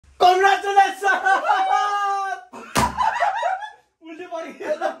Congratulations!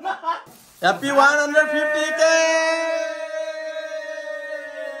 Happy 150K!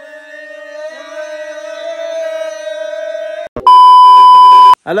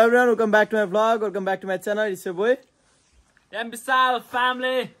 Hello everyone, welcome back to my vlog, welcome back to my channel. It's your boy Rvrisav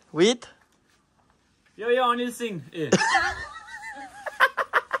family with Yo Anil Singh.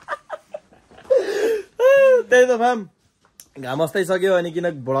 त्यही त fam घाम अस्दै सक्यो अनि किन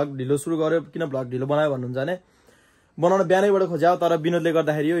vlog ढिलो सुरु गर्यो किन भ्लग ढिलो बनायो भन्नुहुन्छ भने बनाउन बिहानैबाट खोज्यायो तर विनोदले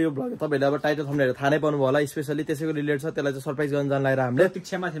गर्दाखेरि यो भ्लग तपाईहरुले अब टाइटल थम्बनेल थाहा नै पाउनु भयो होला स्पेशली त्यसैको रिलेटेड छ त्यसलाई चाहिँ सरप्राइज गर्न जान लागेर हामीले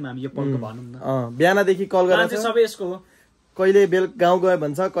प्रतीक्षामा थियौं हामी यो पलको भनौं न बिहानदेखि कल गरेर सबै यसको हो कहिले बेल गाउँ गयो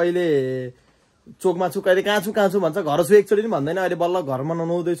भन्छ कहिले चोकमा छु कहिले कहाँ छु भन्छ घर छु एकचोटी पनि भन्दैन अहिले बल्ल घरमा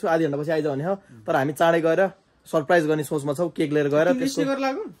नुहाउँदै छु आधी घण्टा पछि आइज भने हो तर हामी चाँडै गएर सरप्राइज गर्ने सोचमा छौ केक लिएर गएर त्यसको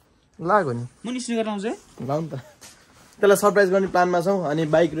लाग्यो नि म निस्किन गर्न आउँछु लाउँ त त्यसलाई सरप्राइज गर्ने प्लानमा छौ अनि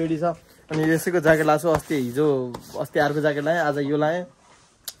बाइक रेडी छ अनि यसैको ज्याकेट लाछु अस्ति अर्को ज्याकेट लाएँ आज यो लाएँ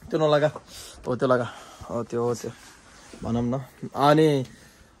त्यो नलगा हो त्यो लगा हो त्यो भनौँ न अनि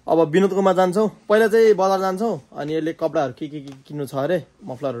अब विनोदकोमा जान्छौँ पहिला चाहिँ बजार जान्छौँ अनि यसले कपडाहरू के किन्नु छ अरे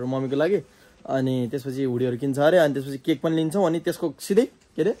मफलरहरू मम्मीको लागि अनि त्यसपछि हुडीहरू किन्छ अरे अनि त्यसपछि केक पनि लिन्छौँ अनि त्यसको सिधै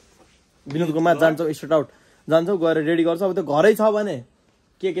के अरे विनोदकोमा जान्छौँ स्ट्रेट आउट जान्छौँ गएर रेडी गर्छौँ अब त्यो घरै छ भने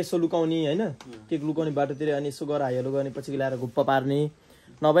केक यसो लुकाउने होइन केक लुकाउने बाटोतिर अनि यसो गएर हाइलो गर्ने पछि ल्याएर घुप्प पार्ने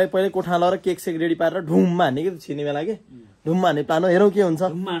नभए पहिल्यै कोठा लगेर केक सेक रेडी पारेर ढुममा हान्ने कि छिर्ने बेला के ढुममा हान्ने प्लान हो हेरौँ के हुन्छ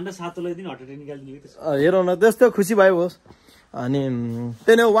हेरौँ न त्यस्तो खुसी भयो होस् अनि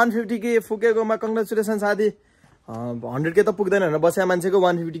त्यही नै 150K फुकेकोमा कङ्ग्रेचुलेसन साथी 100K त पुग्दैन भनेर बस्या मान्छेको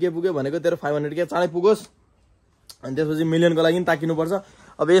 150K पुग्यो भनेको तेरो 500K चाँडै पुगोस् अनि त्यसपछि मिलियनको लागि पनि ताकिनुपर्छ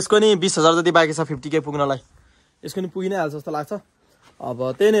अब यसको नि 20,000 जति बाँकी छ 50K पुग्नलाई यसको नि पुगि नै हाल्छ जस्तो लाग्छ अब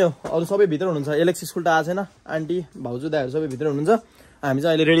त्यही नै हो अरू सबै भित्र हुनुहुन्छ एलेक्स स्कुल त आएको छैन आन्टी भाउजू दाइहरू सबै भित्र हुनुहुन्छ हामी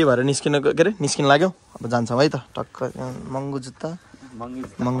चाहिँ अहिले रेडी भएर निस्किन लाग्यौँ अब जान्छौँ है त टक्क महँगो जुत्ता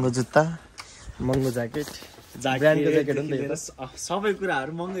महँगो ज्याकेट ब्रान्डको ज्याकेट हो नि त सबै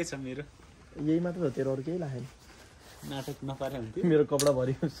कुराहरू महँगै छ मेरो यही मात्र हो तेरो अरू केही लागेन नाटक नपारे हुन्थ्यो मेरो कपडा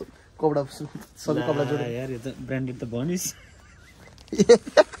भरि कपडा सबै कपडा जोड यार यो त ब्रान्डेड त भनिस्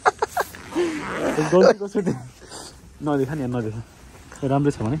गल्तीको छु नदेखा नि नदेखा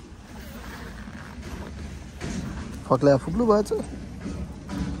राम्रो छ भने फक्ला फुक्लु भएछ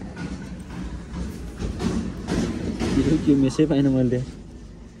के मेसै पाइन मैले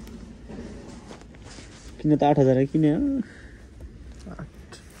किन त 8,000 किने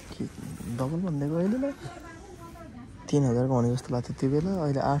डबल भन्दैको अहिले 3,000 को भनेको जस्तो लाग्थ्यो त्यो बेला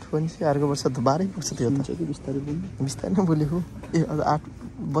अहिले 8 पनि अर्को वर्ष त 12 वर्ष थियो त बिस्तारै नै बोलेको ए अझ 8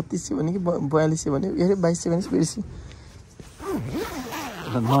 32 भने कि 42 भने ए 22 भने 42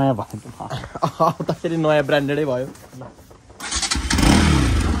 नयाँ भयो त फेरि नयाँ ब्रान्डेडै भयो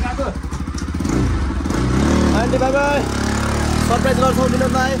आन्टी बाई बाई सरप्राइज गर्छौँ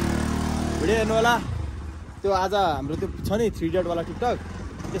विनोदलाई भिडियो हेर्नु होला त्यो आज हाम्रो त्यो छ नि 3 डट वाला टिकटक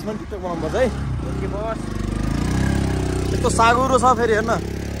त्यसमा टिकटक बनाउनु पर्छ है यस्तो सागुरो छ फेरि हेर्न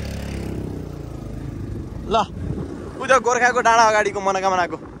ल उता गोर्खाको डाँडा अगाडिको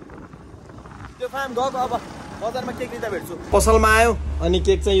मनोकामनाको त्यो फार्म गएको अब बजारमा केक लिँदा भेट्छु पसलमा आयो अनि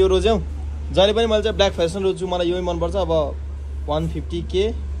केक चाहिँ यो रोज्यौँ जहिले पनि मैले चाहिँ ब्ल्याक फेसन रोज्छु मलाई यही मनपर्छ अब 150K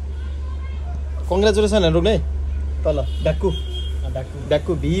कङ्ग्रेचुलेसन रोक्ने तल डाक्कु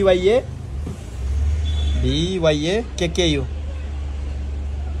VYA के यो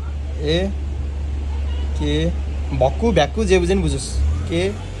ए के भ्याक्कु जे बुझे नि बुझोस् के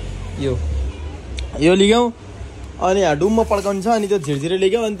यो लिग्यौँ अनि डुममा पड्काउने छ अनि त्यो झिरझिरे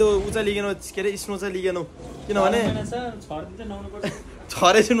लिग्यौँ अनि त्यो उचा लिगेन के अरे स्नो चाहिँ लिगेनौ किनभने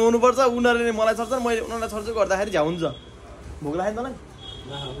छरे चाहिँ नुहाउनुपर्छ उनीहरूले मलाई छर्छ मैले उनीहरूलाई छर्छु गर्दाखेरि झ्याउ हुन्छ भोक लाग्यो तँलाई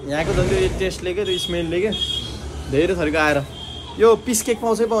यहाँको झन् त्यो टेस्टले के त्यो स्मेलले के धेरै थरीको आएर यो पिस केक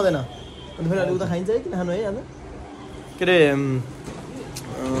पाउँछै पाउँदैन अनि फेरि अहिले उता खाइन्छ है किन खानु है अन्त के अरे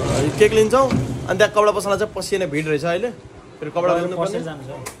केक लिन्छौँ अनि त्यहाँ कपडा पसलमा चाहिँ पसिने भिड रहेछ अहिले फेरि कपडा लिनु पर्छ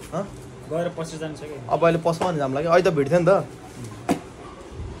गएर पछि जान्छ कि अब अहिले पसलमा नि जाम लाग्यो अहिले त भिड थियो नि त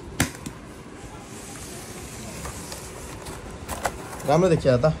राम्रो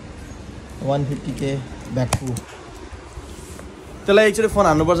देखियो त 150K ब्याकको त्यसलाई एकचोटि फोन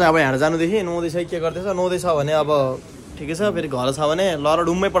हान्नुपर्छ अब यहाँ जानुदेखि नुहाउँदैछ के गर्दैछ नुहाउँदैछ भने अब ठिकै छ फेरि घर छ भने लर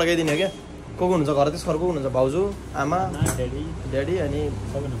डुममै पड्काइदिने क्या को हुनुहुन्छ घर त्यसको को हुनुहुन्छ भाउजू आमा ड्याडी अनि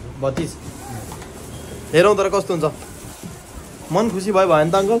भतिज हेरौँ तर कस्तो हुन्छ मन खुसी भयो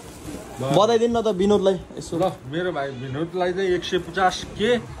भने त अङ्कल बधाइदिनु न त विनोदलाई यसो ल मेरो भाइ विनोदलाई चाहिँ 150K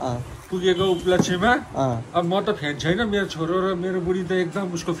पुगेको उपलक्ष्यमा अब म त फ्यान छैन मेरो छोरो र मेरो बुढी त एकदम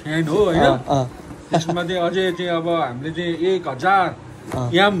उसको फ्यान हो हैन त्यसमा चाहिँ अझै चाहिँ अब हामीले चाहिँ 1000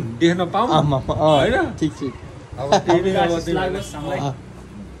 यहाँ देख्न पाऊँ होइन ठिक ठिक अब त्यही नै अब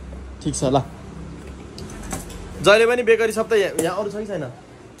ठिक छ ल जहिले पनि बेकरी सब त यहाँ अरू छ कि छैन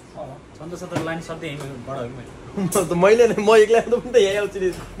मैले म एक्लै आउँदा पनि त यहीँ आउँछु नि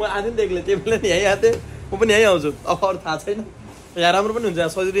म आएको नि त एक्लै त्यो बेला नि यहीँ आएको थिएँ म पनि यहीँ आउँछु अब अरू थाहा छैन यहाँ राम्रो पनि हुन्छ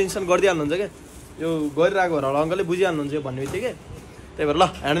सजिलो इन्स्टल गरिदिइहाल्नुहुन्छ क्या यो गरिरहेको भएर होला अङ्कलले बुझिहाल्नुहुन्छ यो भन्ने बित्तिकै त्यही भएर ल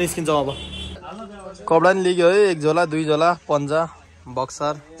ह्यान्ड निस्किन्छौँ अब कपडा नि लिग्यो है 1 झोला 2 झोला पन्जा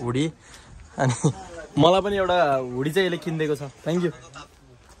बक्सर हुडी अनि मलाई पनि एउटा हुडी चाहिँ यसले किनिदिएको छ थ्याङ्क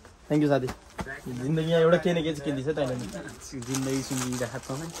यू साथी जिन्दगीमा एउटा के न के चाहिँ किनिदिन्छ तैँले जिन्दगी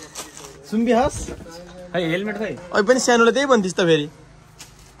सुम्बिरहेको छ सुम्बिहास् खै हेलमेट खै अहिले पनि सानोले त्यही भन्दिस् त फेरि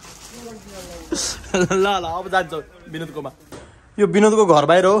ल अब जान्छौँ विनोदकोमा यो विनोदको घर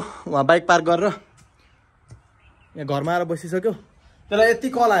बाहिर हो उहाँ बाइक पार्क गरेर यहाँ घरमा आएर बसिसक्यो त्यसलाई यति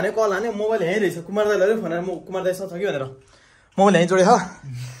कल हाने मोबाइल यहीँ रहेछ कुमार दाइले भनेर म कुमार दाइसँग छ कि भनेर मोबाइल यहीँ जोडे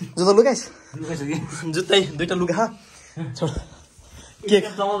जुत्ता लुकाइस् जुत्तै 2टा लुगा छोड केक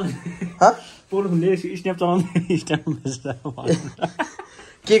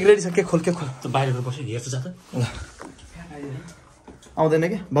केक रेडी छ केक खोल बाहिर बसेर हेर्छ जा त आउँदैन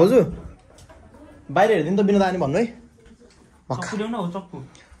कि भाउजू बाहिर हेरिदिनु त बिना आने भन्नु है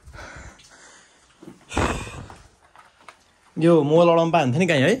यो मोबाइल अडाउनु पायो भने थियो नि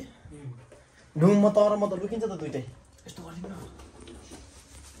कहीँ है ढुङ म त लुकिन्छ त 2टै यस्तो गरिदिनु न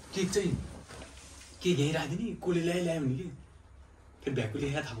केक चाहिँ केक यहीँ राखिदिने कसले ल्यायो भने कि फेरि भ्याकु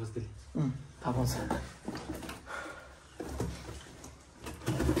ल्याएर थाहा पाउँछ त्यसले थाहा पाउँछ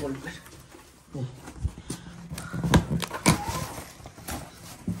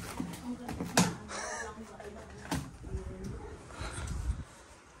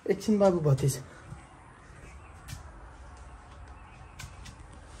एकछिन बाबु भतिज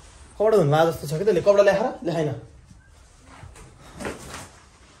कपडा धुनु ला जस्तो छ कि त्यसले कपडा लेखाइन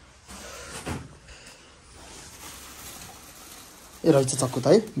ए रहेछ चक्कु त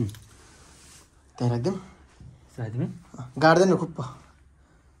है त्यहाँ राखिदिउँ गाड्दैन खुप्प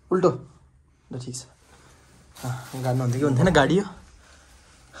उल्टो ल ठिक छ गाड्नु हुन्थ्यो कि हुन्थेन गाडी हो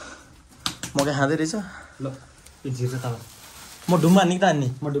मकै खाँदै रहेछ ल यो झिर्छ त म डुम्बा हान्ने कि त हान्ने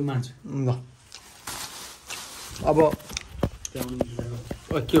म डुम्बा हान्छु ल अब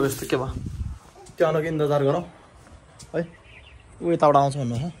के हो यस्तो के भयो त्यो आउनुको इन्तजार गरौँ है ऊ यताबाट आउँछ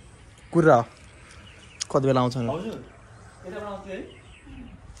भन्नु हो कुरा हो कति बेला आउँछ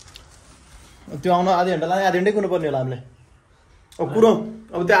त्यो आउनु आधी घन्टा लाग्यो आधी घन्टै कुर्नुपर्ने होला हामीले अब कुरौँ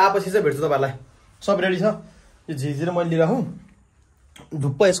अब त्यो आएपछि चाहिँ भेट्छु तपाईँहरूलाई सब रेडी छ यो झिझिर मैले लिइराखौँ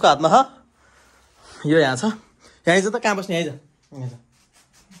धुप्प यसको हातमा छ यो यहाँ छ यहीँ छ त कहाँ बस्ने यहीँ छ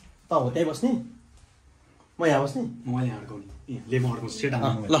त हो त्यहीँ बस्ने म यहाँ बस्ने म यहाँ अड्काउने सेट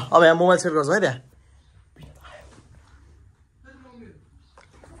ल अब यहाँ मोबाइल सेट गर्छु है त्यहाँ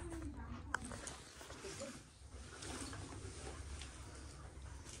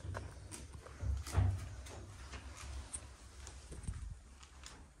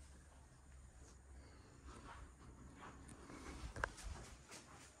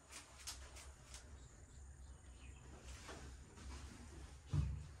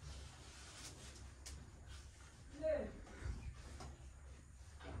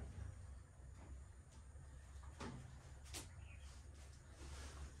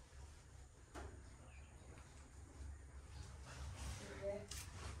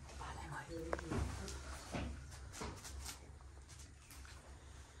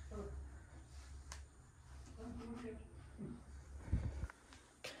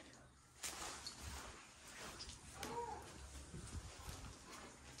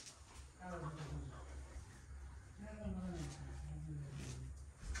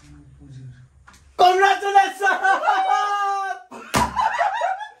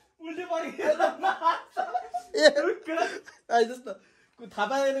आइजस् न थाहा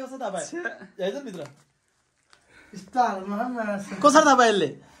पाएन कसो थाहा पाए आइज भित्र कसरी थाहा पाए यसले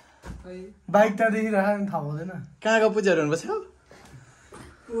बाइक त देखिरहेको नि थाहा हुँदैन कहाँको पुजेहरू हुनुपर्छ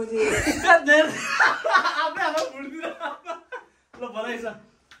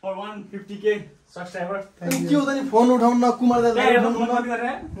के हो त नि फोन उठाउनु न कुमार दाइ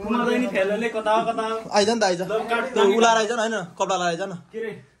आइज नि त आइज उलाएर आइज न होइन कपडा लाएर आइज न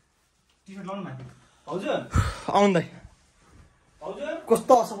आउनु दाइ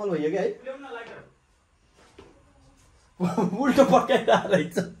कस्तो असफल भयो कि है उल्टो पड्काइरहेको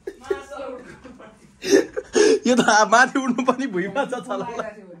रहेछ यो त माथि उड्नु पनि भुइँमा छ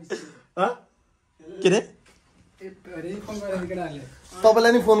के रे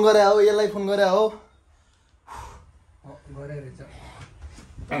तपाईँलाई नि फोन गरे हो यसलाई फोन गरे हो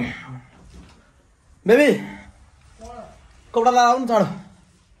बेबी कपडा लाएर आउनु चाँडो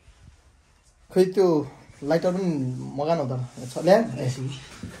खै त्यो लाइटर पनि मगानु त ल्या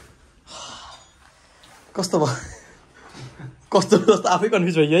कस्तो भयो कस्तो जस्तो आफै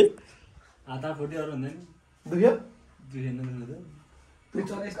कन्फ्युज भयो है हात फुट्यो अरू हुँदैन दुख्यो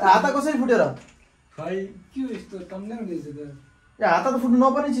हात कसरी फुटेर खै के यस्तो टम्नै हुँदैछ त ए हात त फुट्नु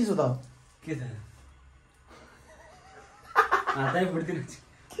नपर्ने चिज हो त के थाहा हातै फुट्दिन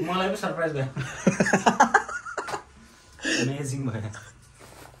मलाई पो सरप्राइज भयो अमेजिङ भयो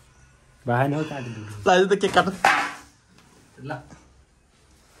भएन हौ काटिदिनु ल त केक काट ल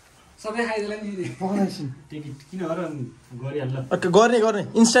सबै खाइदिएला नि पकाइसिन टिकट किन गर गरिहाल्नु गर्ने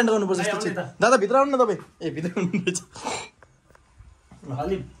इन्स्ट्यान्ट गर्नुपर्छ यस्तो चिज दादा भित्र आउनु न तपाईँ ए भित्र आउनुहुन्छ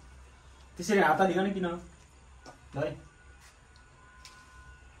अलि त्यसरी हात हालिकन किन है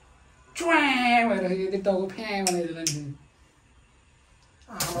च्वाँ भएर यदि टाउको फ्याँ बनाइदिएला नि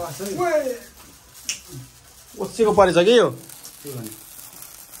ओसेको परेछ कि यो के भने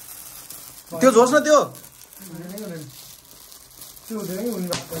त्यो झोस् न त्यो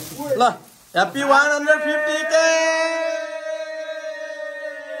ल ह्याप्पी 150K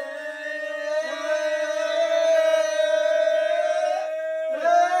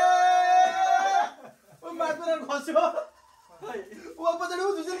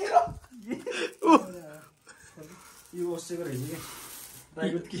यो ओसेको रहेछ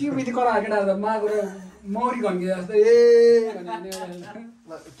कि के बिति करा केटा मागो र मौरी घन्के जस्तो ए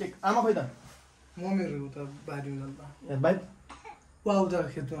केक आमा खोइ त मम्मीहरू त बारीमा जान्छ भाइ वा उता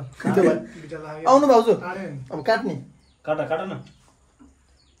खेतमा बिटा लाग्यो आउनु भाउजू टाढै नि अब काट्ने काट न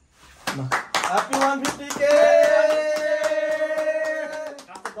ह्याप्पी 150K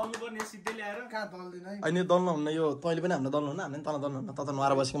दल्नुपर्ने सिधै ल्याएर कहाँ दल्दैन है अहिले दल्न हुन्न यो तैँले पनि हामीलाई दल्नु हुन्न हामीले तल दल्नु हुन्न त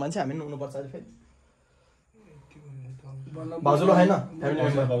नुहाएर बसेको मान्छे हामी पनि हुनुपर्छ अहिले फेरि भाउजूलाई होइन फ्यामिली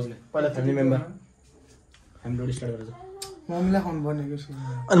मेम्बर भाउजूले पहिला फ्यामिली मेम्बर हामी रोड स्टार्ट गरेर मम्मीलाई खुवाउनु पर्ने छ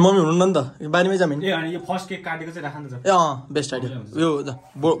अनि मम्मी हुनुहुन्न नि त बारीमै जाम ए अनि यो फर्स्ट केक काटेको चाहिँ राख्नु छ ए बेस्ट आइडिया यो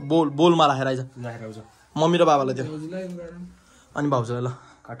बोलमा राखेर आइज राखेर आउँछ मम्मी र बाबालाई त्यो भाउजूलाई अनि भाउजूलाई ल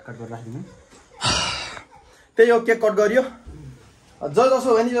काट गरेर राखिदिनु त्यही हो केक कट गरियो जसो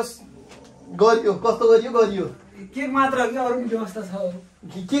हो नि जस गरियो कस्तो गरियो केक मात्र हो कि अरू पनि व्यवस्था छ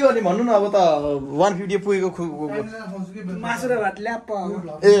के गर्ने भन्नु न अब त 150 पुगेको मासु र भात ल्याप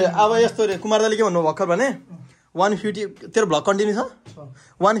ए अब यस्तो रे कुमार दाले के भन्नु भर्खर भने 150 तेरो भ्लग कन्टिन्यू छ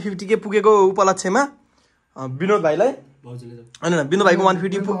 150K पुगेको उपलक्ष्यमा विनोद भाइलाई होइन विनोद भाइको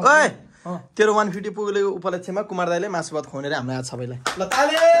 150 तेरो 150 पुगेको उपलक्ष्यमा कुमार दाइले मासु भात खुवाउने रे हाम्रो आज सबैलाई ल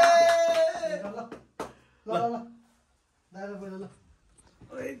ताली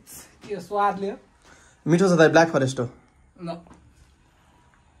के स्वादले मिठो छ दाइ ब्ल्याक फरेस्ट हो ल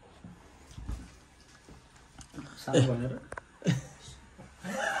सानो भनेर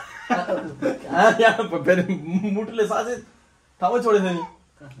फेरि मुटुले साँच्चै ठाउँमै छोडेछ नि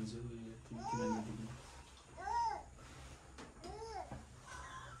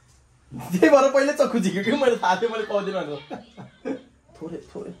त्यही भएर पहिले चक्कु झिक्यो कि मैले थाहा थियो मैले पाउँदिनँ भनेर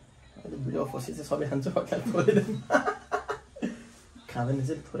थोरै अहिले भिडियो पछि चाहिँ सबै खान्छु थोरै खाँदैन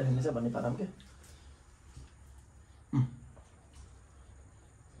चाहिँ थोरै खाने चाहिँ भन्ने पाराम क्या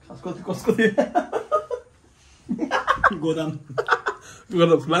खासको कसको थियो गोदाम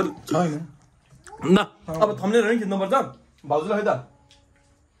छैन न अब थम्नेर नि खिच्नुपर्छ भाउजूलाई खै त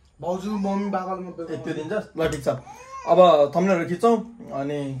भाउजू मम्मी बाबाले मात्रै त्यो दिन्छ ल ठिक छ अब थम्नेरहरू खिच्छौँ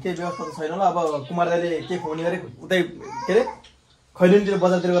अनि केही व्यवस्था त छैन ल अब कुमार दाइले के खुवाउने गरे उतै के अरे खैरेनीतिर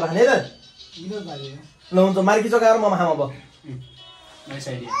बजारतिर गएर खाने त ल हुन्छ मार्की चोक आएर ममा खाम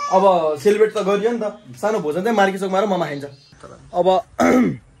अब सेलिब्रेट त गरियो नि त सानो भोजन चाहिँ मार्की चोकमा आएर ममा खाइन्छ अब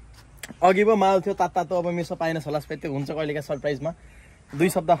अघि पो माल थियो तातो अब मेसो पाएन होला त्यो हुन्छ कहिलेका सरप्राइजमा 2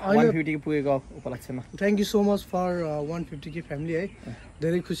 सप्ताह 150 पुगेको उपलक्ष्यमा thank you so much for 150K family है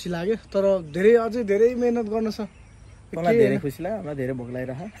धेरै खुसी लाग्यो तर अझै धेरै मेहनत गर्न छ मलाई धेरै खुसी लाग्यो हामीलाई धेरै भोक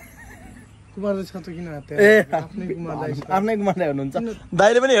लागिरह कुमार छ त किन आफ्नै कुमार दाइ हुनुहुन्छ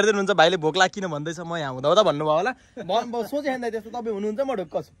दाइले पनि हेर्दै हुनुहुन्छ भाइले भोक लाग किन भन्दैछ म यहाँ हुँदा हुँदा भन्नुभयो होला सोचे खाँदा त्यस्तो तपाईँ हुनुहुन्छ म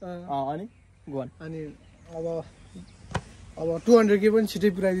ढुक्क छु अनि अनि अब 200K पनि छिटै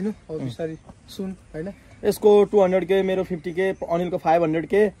पुऱ्याइदिनु अब बिस्तारै सुन होइन यसको 200K मेरो 50K अनिलको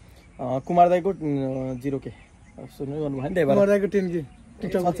 500K कुमार दाइको 0K सुन्नु गर्नुभयो नि त्यही भएर कुमार दाइको 10K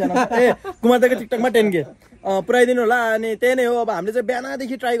कुमार दाइको टिकटकमा 10K पुऱ्याइदिनु होला अनि त्यही नै हो अब हामीले चाहिँ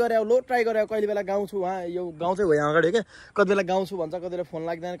बिहानदेखि ट्राई गरे कहिले बेला गाउँछु उहाँ यो गाउँ चाहिँ हो यहाँ अगाडि क्या कति बेला गाउँछु भन्छ कति बेला फोन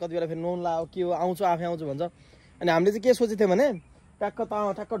लाग्दैन कति बेला फेरि नोन लाओ के हो आउँछु आफै आउँछु भन्छ अनि हामीले चाहिँ के सोचेको थियौँ भने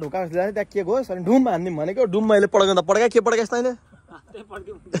ठ्याक्क ढोका त्यहाँ के गयोस् अनि डुममा हान्दिउँ भनेको डुममा अहिले पड्काउँदा पड्कायो के पड्काइस् तैँले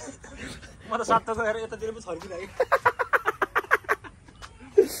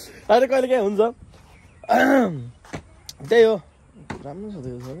अहिले कहिले काहीँ हुन्छ त्यही हो राम्रो छ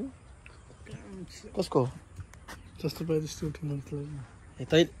त्यो कसको जस्तो पाए त्यस्तो उठ्नु ए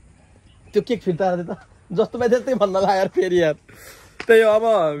तै त्यो केक फिर्ता आयो त जस्तो पाए त्यस्तै भन्न लाग्यो फेरि यार त्यही हो अब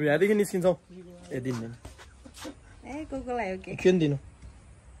यहाँदेखि निस्किन्छौँ ए दिन किन दिनु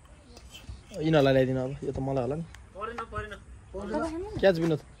यिनीहरूलाई ल्याइदिनु अब यो त मलाई होला नि क्याच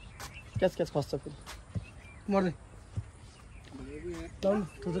बिनोद क्याच खस्छ फेरि मर्दै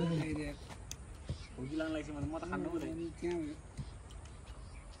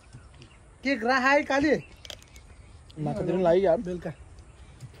केक राखाइ काले नाकातिर पनि लाग्यो यार बेलुका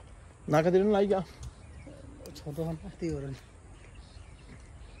नाकातिर पनि लाग्यो छोटो खान त्यही हो र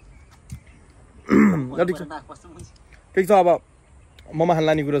ठिक छ अब ममा खान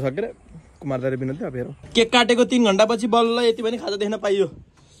लाने कुरो छ के अरे कुमारदा र बिनोद अब हेरौँ केक काटेको 3 घन्टापछि बल्ल यति पनि खाजा देख्न पाइयो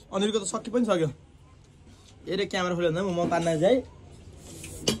अनिलको त सकि पनि सक्यो हेरे क्यामेरा खोल्यो भने म पार्न जाए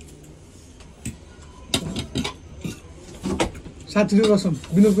साथीको कसम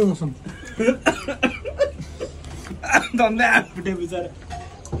विनोदको कसम धन्दा फुटे बिचारा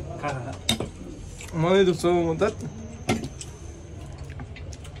मलाई दुख्छ म त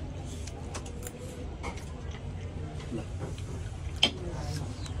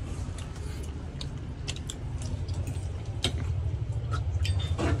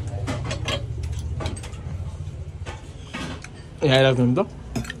यहाँ राख्नु त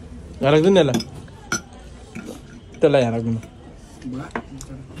यहाँ राख्दैन यसलाई त्यसलाई यहाँ राख्नु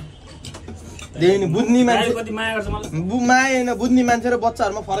बुझ्ने मान्छे माया होइन बुझ्ने मान्छे र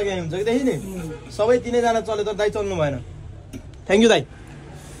बच्चाहरूमा फरक यहाँ हुन्छ कि देखि नि सबै तिनैजना चल्यो तर दाइ चल्नु भएन थ्याङ्क यू दाइ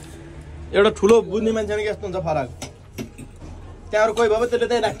एउटा ठुलो बुझ्ने मान्छेमा यस्तो हुन्छ फरक त्यहाँबाट कोही भयो त्यसले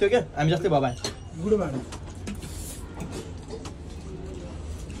त्यहीँ राख्थ्यो क्या हामी जस्तै भए बुढो भाइ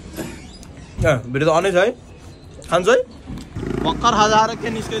भिडियो त अनै छ है खान्छ है भर्खर हजार के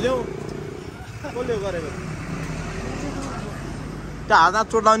निस्किदेऊ कसले गरेको त्यो हात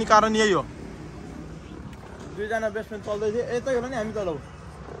चोट लाउने कारण यही हो दुईजना बेस्टफ्रेन्ड चल्दै थियो यतै हो भने हामी चलाऊ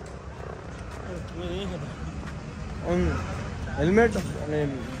हेलमेट अनि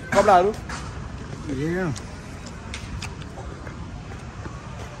कपडाहरू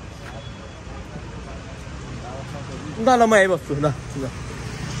ल म आइबस्छु ल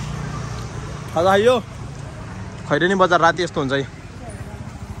खाजा खाइयो खैरेनी बजार राति यस्तो हुन्छ है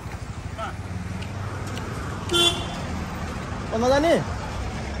नजाने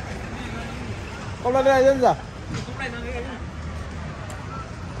कपडा लिएर आइदिनु नि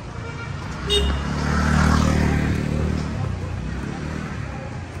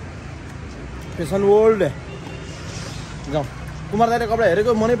फेसन वर्ल्ड जाउँ कुमार दाइले कपडा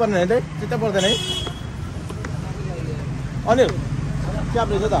हेरेको मनै पर्ने है त चित्त पर्दैन है अनिल क्याप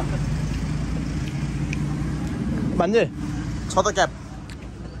रहेछ त भान्जे छ त क्याप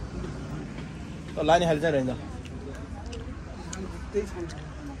लाने खाली चाहिँ रहन्छ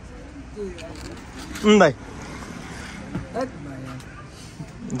भाइ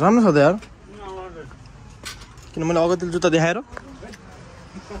राम्रो छ त यार किन मैले अगतिल जुत्ता देखाएर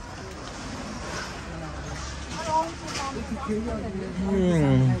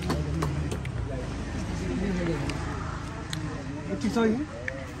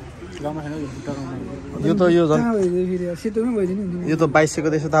यो त यो झन् यो त 2200 को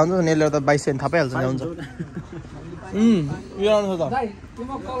देश थाहा हुन्छ नेलेर त 2200 थाहा पाइहाल्छ नि हुन्छ यो राम्रो छ त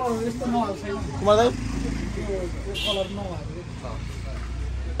कुमार दाइ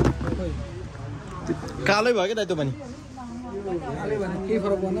कालै भयो क्या दाइ त्यो पनि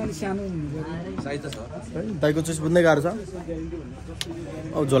दाइको चुइस बुझ्दै गाह्रो छ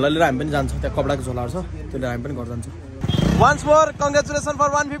अब झोला लिएर हामी पनि जान्छौँ त्यहाँ कपडाको झोलाहरू छ त्यो लिएर हामी पनि घर जान्छौँ Once more, congratulations for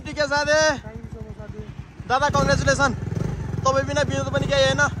 150 के साथ दादा congratulations तपाईँ बिना बिनोद पनि केही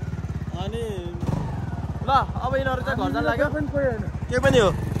होइन अनि ल अब यिनीहरू चाहिँ घर जान लाग्यो के पनि हो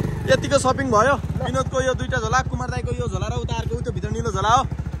यतिको सपिङ भयो बिनोदको यो दुईटा झोला कुमार दाइको यो झोला र उता अर्को त्यो भित्र निलो झोला हो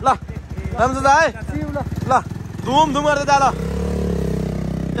ल राम्रो छ है ल धुम गर्दै जा ल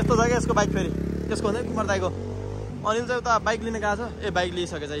यस्तो छ क्या यसको बाइक फेरि त्यसको भन्दा कुमार दाइको अनिल चाहिँ उता बाइक लिन गएको छ ए बाइक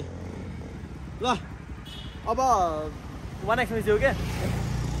लिइसके चाहिँ ल अब 1x मिस्यो के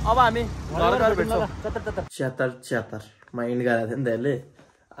अब हामी घर गएर भेट्छौँ 76 मा इन्ड गरेको थियो नि दाइले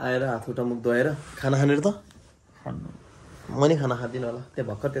आएर हात खुट्टा मुख धोएर खाना खाने त म नि खाना खाँदिनँ होला त्यहाँ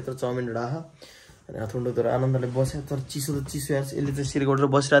भर्खर त्यत्रो चाउमिन ढाह अनि हात खुट्टा धोएर आनन्दले बस्यो तर चिसो त चिसो यार यसले चाहिँ सिरेक गरेर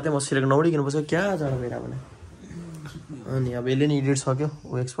बसिरहेको थियो म सिरेक नौडिकन बसेको क्या जाडो भइरहेको भने अनि अब यसले नि एडिट सक्यो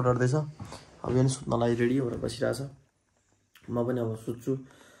ऊ एक्सपोर्ट गर्दैछ अब यो नि सुत्नलाई रेडी भएर बसिरहेछ म पनि अब सुत्छु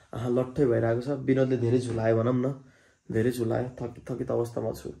लट्ठै भइरहेको छ विनोदले धेरै झुलायो भनौँ न धेरै झुलायो थकित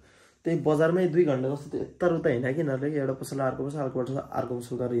अवस्थामा छु त्यही बजारमै 2 घन्टा जस्तो त यता रुता हिँड्यो कि नर्ले एउटा पसल अर्को पसल अर्को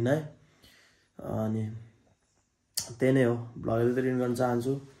पसल गरेर हिँडाएँ अनि त्यही नै हो भ्लगहरू त रिन गर्न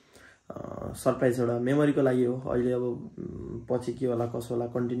चाहन्छु सरप्राइज एउटा मेमोरीको लागि हो अहिले अब पछि के होला कसो होला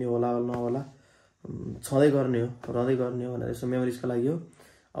कन्टिन्यू होला नहोला छँदै गर्ने हो रहँदै गर्ने हो भनेर यसो मेमोरिजको लागि हो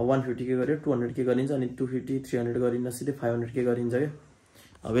 150 के गर्यो 200 के गरिन्छ अनि 250 300 गरिन्न सिधै 500 के गरिन्छ क्या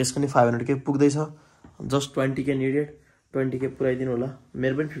अब यसको नि 500 के पुग्दैछ जस्ट 20 के निडेड 20 के पुऱ्याइदिनु होला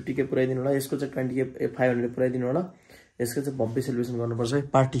मेरो पनि 50 के पुऱ्याइदिनु होला यसको चाहिँ 20 के 500 पुऱ्याइदिनु होला यसको चाहिँ भव्य सेलिब्रेसन गर्नुपर्छ है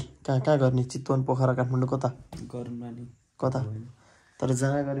पार्टी कहाँ गर्ने चितवन पोखरा काठमाडौँ कता कता तर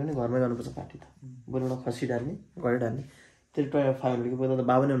जहाँ गऱ्यो भने घरमै गर्नुपर्छ पार्टी त बरुमा खसी डाल्ने गरे डाल्ने त्यो 500 के पुग्दा त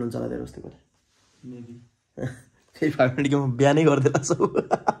बाबा नै हुनुहुन्छ होला धेरै जस्तो गरे फेरि 500 के म बिहानै गरिदिएला सब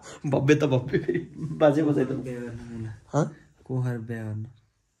भव्य त भव्य फेरि बाजे बजाइ त कोहर बिहा गर्न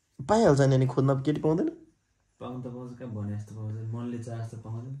पाइहाल्छ नि खोज्न केटी पाउँदैन पाउनु त पाउँछ कहाँ भने जस्तो पाउँछ मनले चाहे जस्तो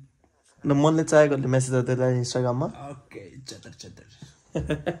पाउँदैन न मनले चाहेकोले मेसेज त्यसलाई इन्स्टाग्राममा ओके चतर चतर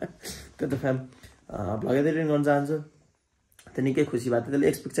त्यो त फ्याम भ्लग एडिटिङ गर्न चाहन्छु त्यो निकै खुसी भएको थियो त्यसले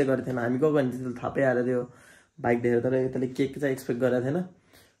एक्सपेक्ट चाहिँ गरेको थिएन हामी गएको भने त्यसले थाहा पाइहाल्यो त्यो बाइक देखेर तर त्यसले केक चाहिँ एक्सपेक्ट गरेको थिएन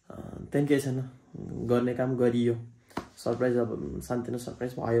त्यहाँदेखि केही छैन गर्ने काम गरियो सरप्राइज अब सानोतिनो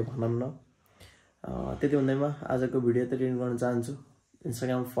सरप्राइज भयो भनौँ न त्यति भन्दैमा आजको भिडियो त एडिट गर्न चाहन्छु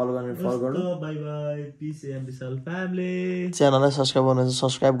इन्स्टाग्राम फलो गर्ने फलो गर्नु by by piece and Vishal family च्यानललाई सब्सक्राइब गर्नु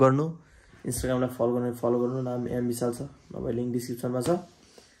सब्सक्राइब गर्नु इन्स्टाग्रामलाई फलो गर्ने फलो गर्नु नाम एम विशाल छ नभए लिङ्क डिस्क्रिप्सनमा छ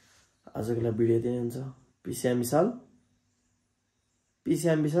आजको लागि भिडियो त्यही हुन्छ पिसिएम विशाल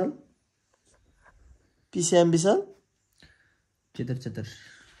पिसिएम विशाल पिसिएम विशाल चतर चतर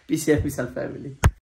पिसिएम विशाल फ्यामिली